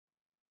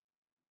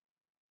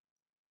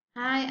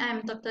Hi,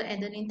 I'm Dr.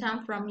 Adeline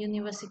from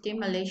University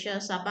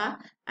Malaysia,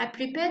 Sabah. I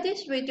prepared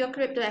this video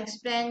clip to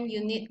explain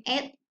Unit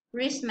 8,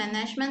 Risk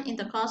Management in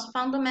the course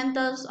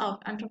Fundamentals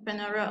of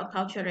Entrepreneurial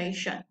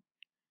Acculturation.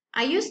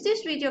 I use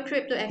this video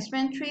clip to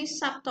explain three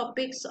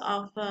subtopics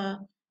of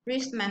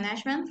risk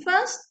management.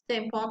 First,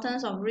 the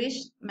importance of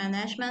risk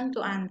management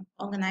to an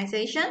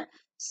organization.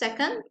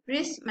 Second,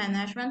 risk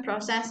management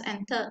process.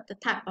 And third, the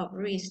type of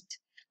risk.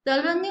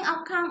 The learning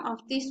outcome of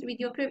this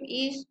video clip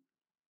is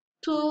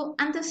to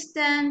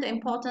understand the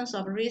importance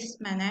of risk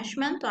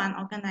management to an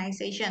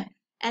organization,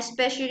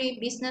 especially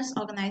business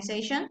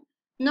organization,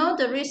 know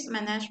the risk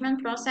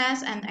management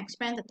process and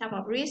explain the type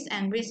of risk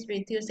and risk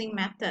reducing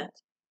method.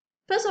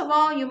 First of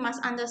all, you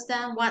must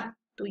understand what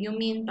do you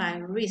mean by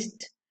risk.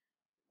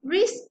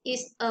 Risk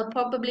is a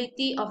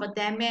probability of a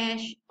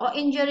damage or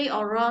injury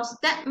or loss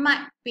that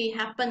might be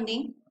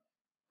happening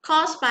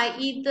caused by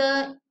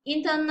either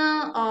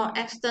internal or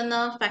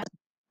external factors.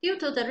 Due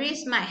to the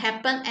risk might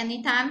happen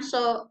anytime,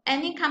 so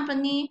any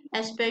company,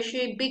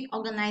 especially big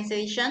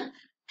organization,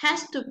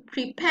 has to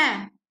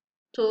prepare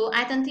to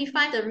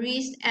identify the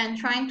risk and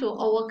trying to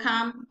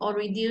overcome or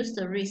reduce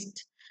the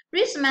risk.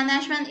 Risk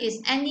management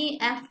is any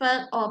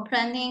effort or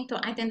planning to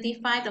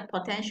identify the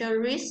potential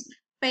risk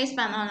faced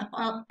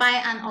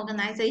by an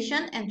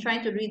organization and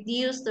try to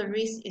reduce the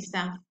risk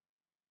itself.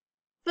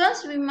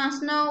 First, we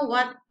must know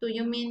what do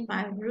you mean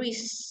by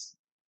risk.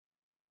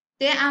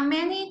 There are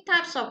many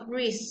types of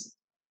risks.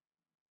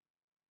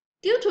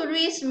 Due to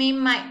risk, we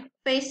might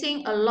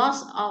facing a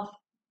loss of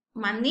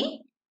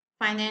money,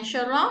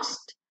 financial loss.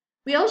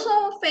 We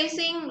also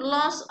facing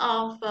loss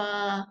of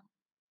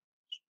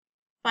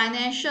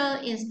financial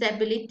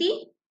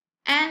instability,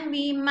 and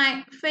we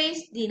might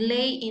face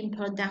delay in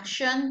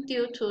production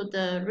due to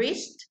the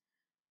risk.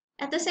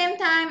 At the same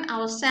time,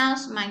 our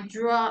sales might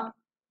drop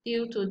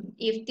due to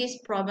if this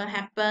problem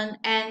happen,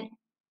 and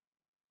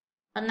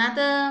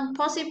another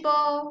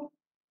possible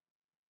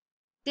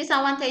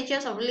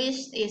disadvantages of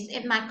risk is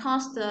it might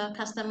cause the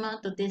customer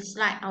to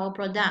dislike our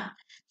product.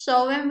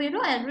 So when we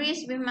look at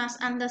risk, we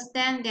must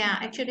understand there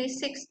are actually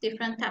 6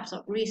 different types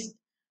of risk.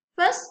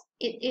 First,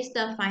 it is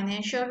the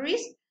financial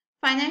risk.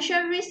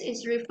 Financial risk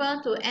is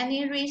referred to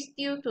any risk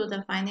due to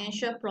the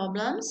financial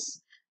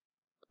problems,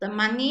 the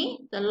money,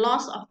 the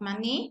loss of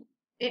money.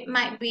 It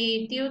might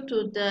be due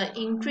to the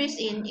increase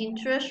in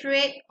interest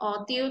rate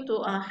or due to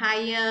a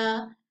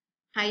higher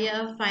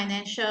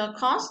financial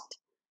cost.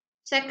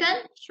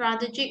 Second,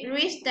 strategic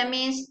risk. That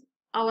means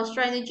our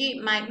strategy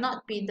might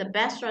not be the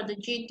best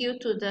strategy due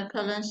to the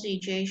current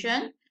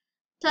situation.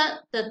 Third,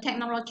 the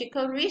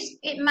technological risk.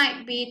 It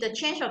might be the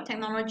change of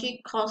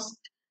technology cost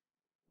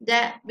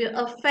that will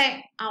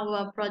affect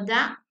our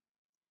product.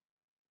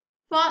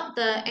 Fourth,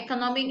 the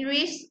economic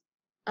risk.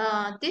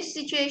 This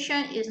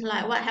situation is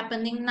like what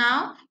happening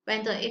now.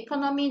 When the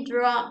economy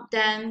drop,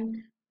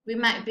 then we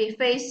might be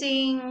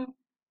facing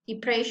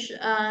depression,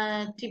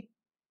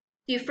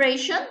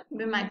 deflation.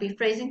 We might be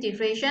facing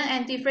deflation,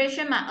 and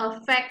deflation might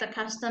affect the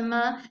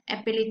customer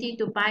ability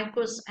to buy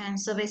goods and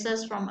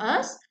services from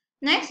us.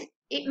 Next,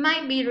 it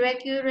might be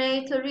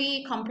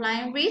regulatory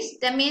compliance risk.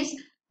 That means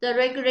the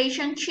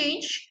regulation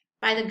change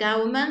by the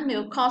government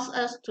will cause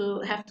us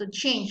to have to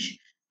change.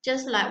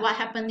 Just like what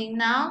happening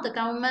now, the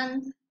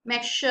government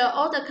makes sure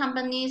all the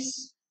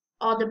companies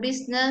or the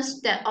business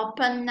that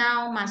open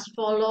now must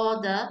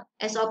follow the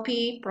SOP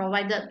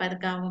provided by the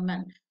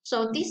government.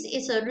 So this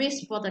is a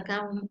risk for the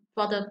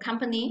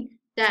company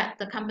that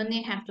the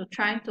company have to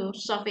try to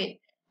solve it.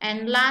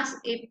 And last,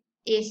 it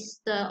is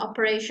the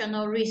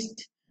operational risk.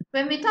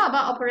 When we talk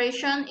about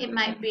operation, it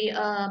might be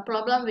a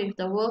problem with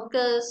the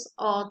workers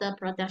or the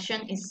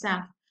production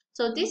itself.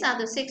 So these are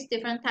the 6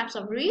 different types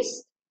of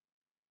risk.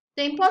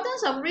 The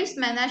importance of risk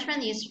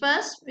management is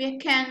first,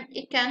 it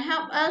can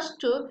help us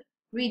to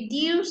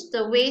reduce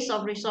the waste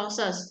of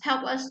resources,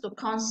 help us to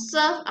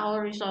conserve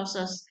our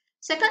resources.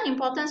 Second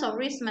importance of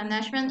risk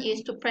management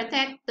is to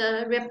protect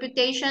the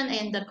reputation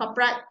and the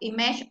corporate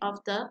image of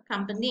the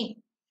company.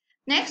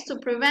 Next, to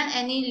prevent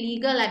any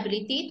legal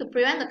liability, to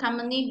prevent the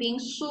company being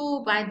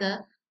sued by the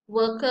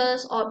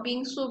workers or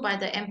being sued by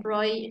the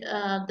employee,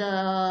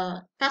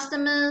 the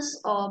customers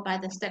or by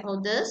the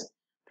stakeholders.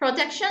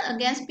 Protection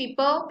against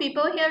people.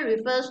 People here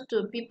refers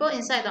to people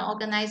inside the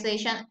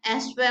organization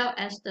as well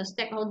as the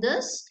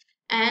stakeholders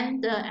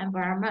and the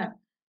environment.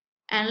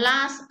 And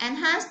last,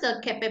 enhance the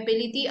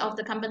capability of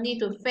the company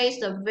to face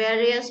the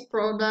various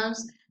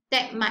problems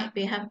that might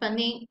be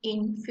happening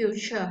in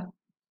future.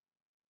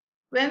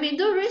 When we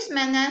do risk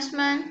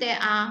management, there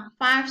are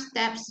 5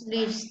 steps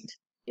list.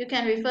 You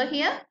can refer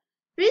here.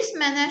 Risk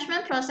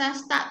management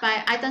process start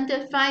by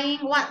identifying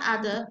what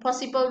are the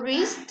possible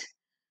risks,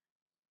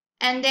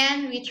 and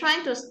then we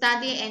try to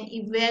study and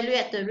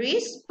evaluate the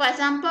risk. For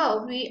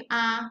example, we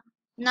are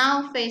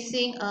now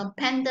facing a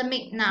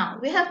pandemic now.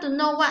 We have to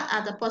know what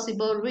are the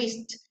possible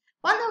risks.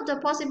 One of the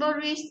possible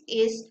risks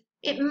is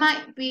it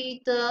might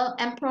be the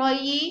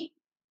employee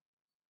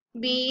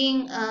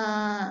being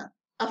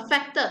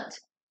affected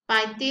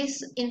by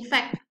this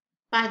infect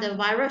by the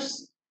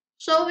virus.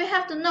 So we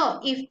have to know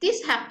if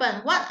this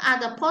happens, what are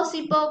the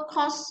possible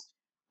costs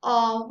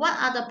or what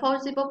are the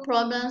possible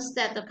problems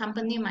that the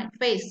company might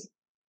face.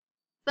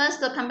 First,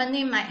 the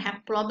company might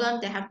have problem.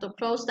 They have to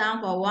close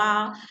down for a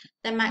while.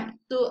 They might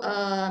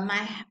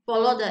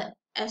follow the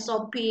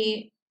SOP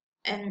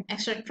and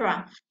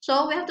etc.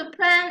 So we have to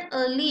plan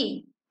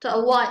early to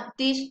avoid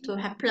this to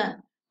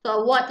happen, to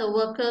avoid the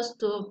workers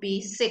to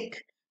be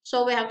sick.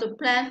 So we have to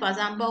plan. For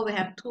example, we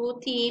have two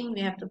teams.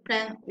 We have to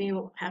plan. We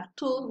will have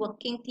two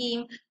working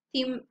team.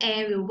 Team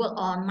A will work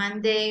on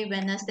Monday,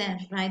 Wednesday,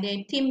 and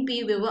Friday. Team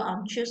B will work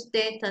on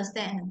Tuesday,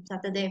 Thursday, and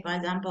Saturday, for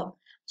example.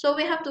 So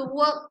we have to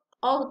work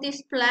all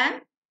this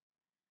plan,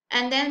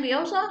 and then we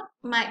also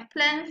might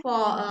plan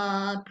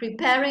for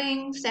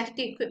preparing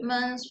safety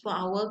equipment for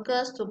our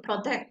workers to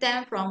protect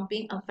them from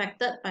being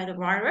affected by the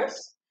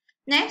virus.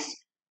 Next,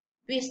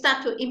 we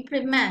start to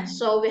implement,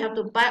 so we have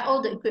to buy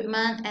all the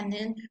equipment, and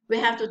then we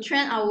have to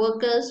train our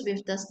workers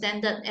with the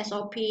standard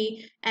SOP,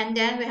 and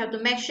then we have to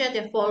make sure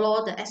they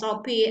follow the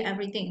SOP,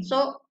 everything.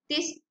 So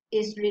this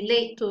is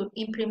related to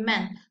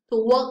implement,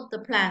 to work the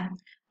plan.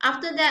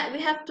 After that,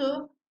 we have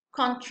to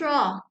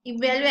control,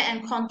 evaluate,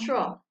 and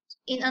control.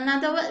 In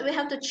another word, we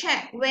have to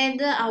check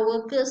whether our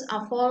workers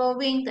are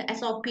following the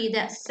SOP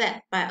that's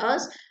set by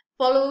us,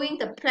 following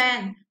the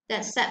plan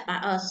that's set by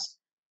us.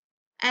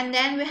 And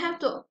then we have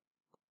to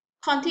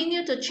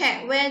continue to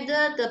check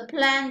whether the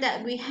plan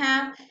that we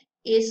have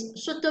is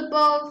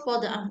suitable for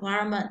the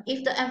environment.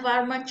 If the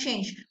environment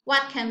change,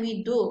 what can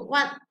we do?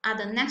 What are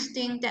the next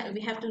things that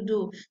we have to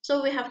do?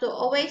 So we have to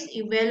always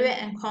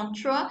evaluate and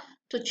control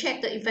to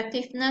check the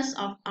effectiveness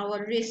of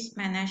our risk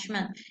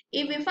management.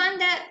 If we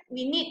find that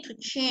we need to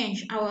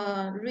change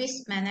our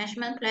risk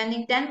management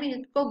planning, then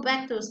we go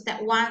back to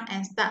step 1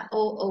 and start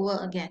all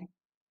over again.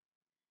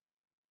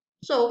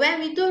 So when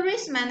we do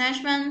risk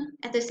management,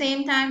 at the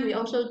same time, we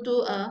also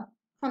do a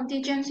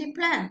contingency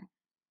plan.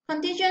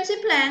 Contingency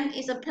plan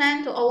is a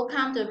plan to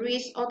overcome the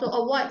risk or to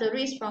avoid the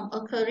risk from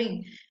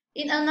occurring.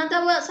 In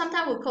another word,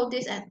 sometimes we call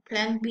this as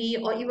plan B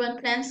or even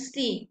plan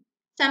C.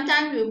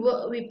 Sometimes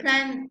we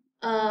plan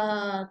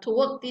to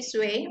work this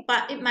way,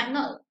 but it might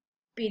not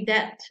be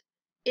that.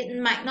 It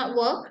might not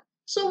work.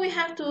 So we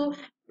have to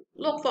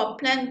look for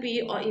plan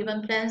B or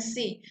even plan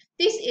C.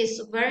 This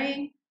is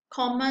very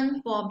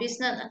common for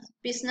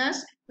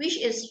business which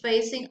is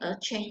facing a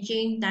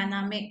changing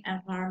dynamic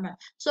environment.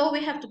 So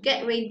we have to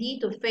get ready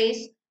to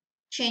face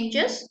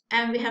changes,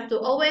 and we have to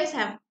always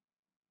have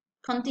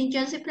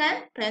contingency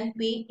plan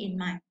B in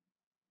mind.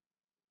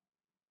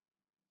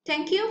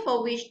 Thank you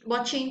for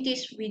watching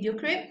this video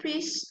clip.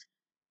 Please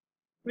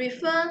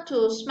refer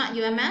to Smart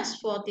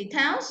UMS for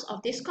details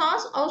of this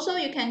course. Also,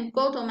 you can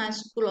go to my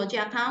Schoology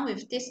account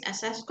with this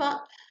access code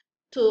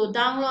to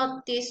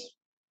download this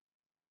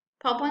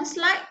PowerPoint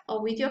slide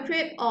or video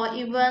clip, or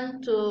even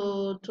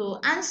to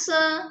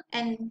answer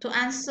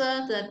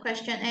the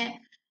questionnaire,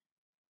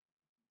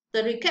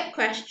 the recap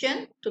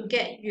question, to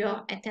get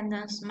your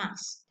attendance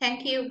marks.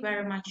 Thank you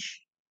very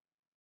much.